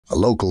A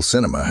local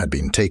cinema had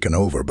been taken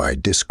over by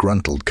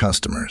disgruntled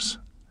customers,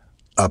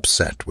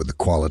 upset with the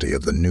quality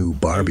of the new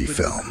Barbie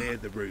film.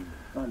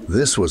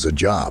 This was a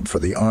job for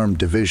the armed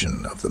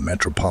division of the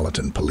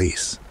Metropolitan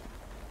Police.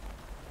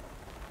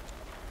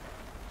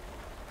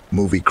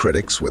 Movie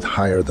critics with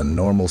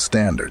higher-than-normal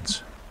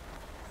standards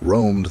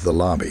roamed the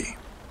lobby,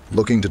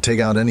 looking to take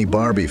out any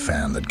Barbie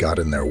fan that got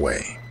in their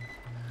way.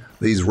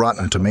 These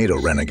Rotten Tomato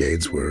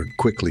renegades were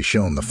quickly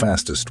shown the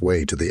fastest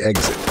way to the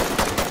exit.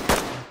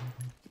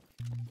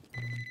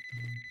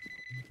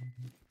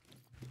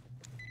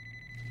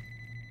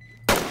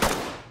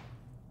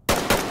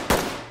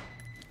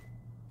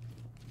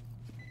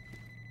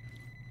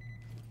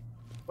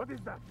 What is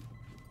that?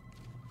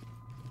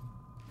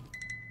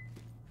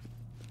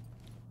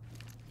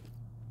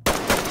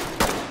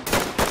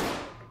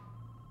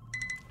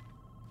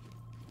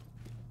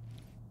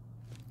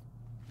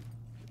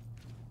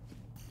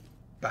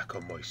 Back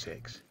on my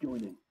 6.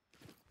 Joining.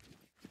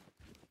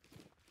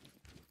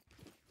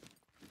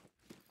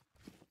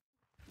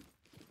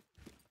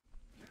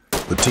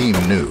 The team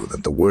knew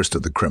that the worst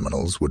of the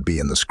criminals would be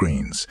in the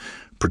screens,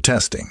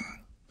 protesting,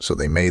 so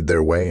they made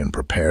their way and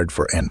prepared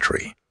for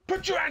entry.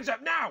 Put your hands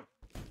up now!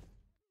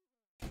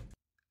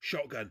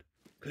 Shotgun.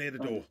 Clear the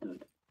door.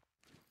 Understood.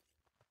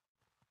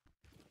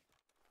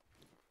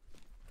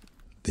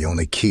 The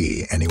only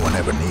key anyone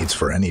ever needs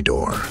for any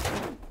door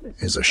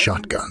is a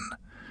shotgun.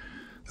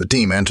 The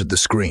team entered the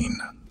screen,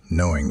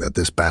 knowing that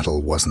this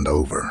battle wasn't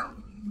over,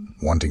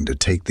 wanting to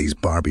take these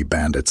Barbie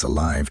bandits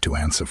alive to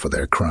answer for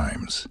their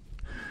crimes.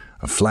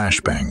 A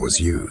flashbang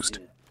was used.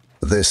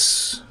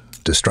 This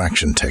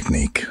distraction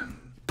technique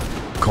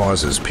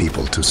causes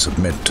people to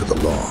submit to the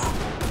law.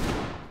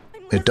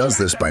 It does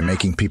this by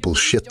making people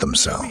shit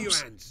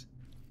themselves.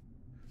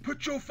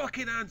 Put your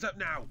fucking hands up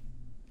now!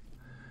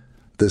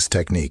 This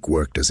technique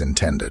worked as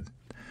intended,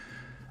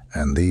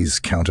 and these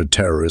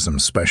counter-terrorism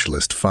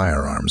specialist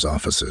firearms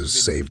officers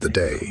saved the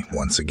day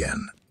once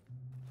again.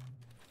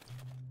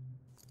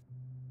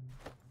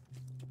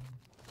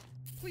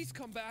 Please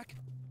come back.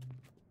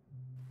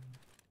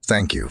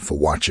 Thank you for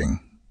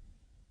watching.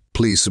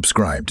 Please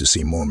subscribe to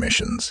see more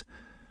missions.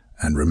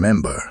 And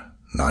remember,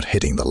 not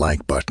hitting the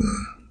like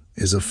button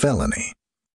is a felony.